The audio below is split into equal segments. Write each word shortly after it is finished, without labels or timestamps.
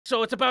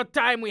So it's about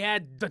time we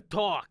had the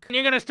talk. And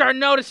you're gonna start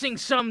noticing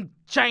some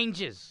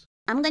changes.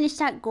 I'm gonna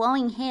start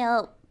glowing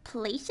hair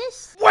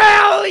places?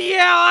 Well,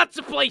 yeah, lots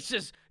of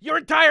places. Your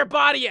entire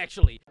body,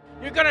 actually.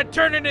 You're gonna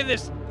turn into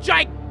this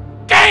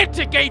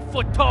gigantic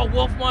 8-foot-tall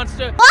wolf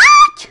monster.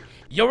 What?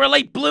 You're a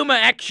late bloomer,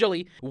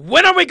 actually.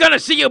 When are we gonna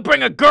see you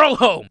bring a girl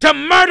home to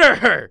murder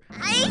her?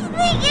 I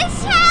think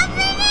it's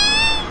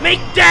happening! Make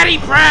Daddy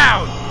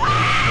proud!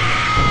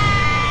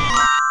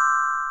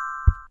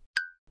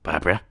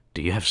 Barbara,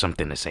 do you have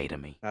something to say to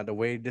me? Now, the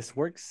way this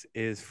works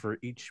is for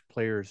each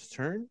player's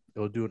turn,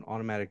 it'll do an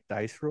automatic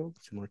dice roll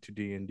similar to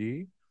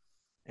D&D,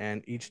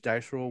 and each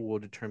dice roll will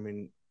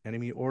determine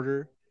enemy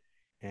order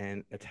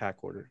and attack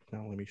order.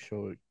 Now, let me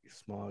show a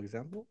small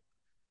example.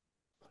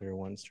 Player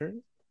 1's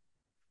turn.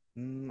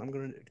 I'm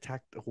going to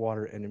attack the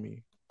water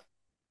enemy,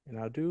 and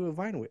I'll do a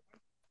Vine Whip.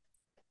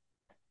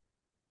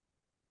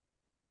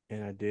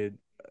 And I did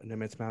an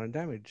immense amount of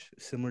damage.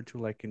 Similar to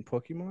like in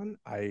Pokemon,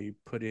 I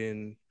put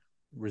in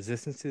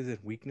resistances and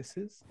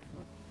weaknesses.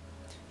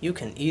 You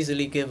can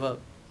easily give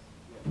up.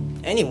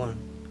 Anyone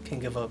can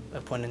give up at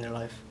a point in their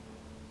life.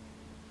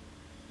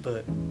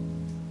 But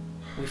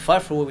we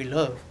fight for what we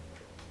love.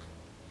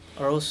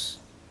 Or else,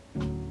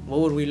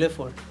 what would we live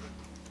for?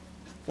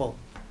 Well,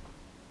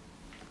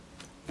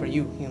 for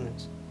you,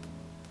 humans.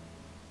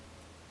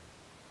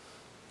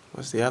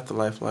 What's the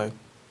afterlife like?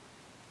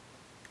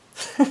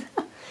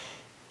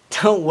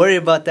 Don't worry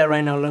about that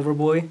right now, lover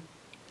boy.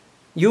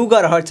 You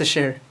got a heart to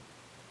share.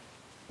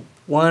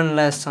 One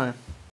last time.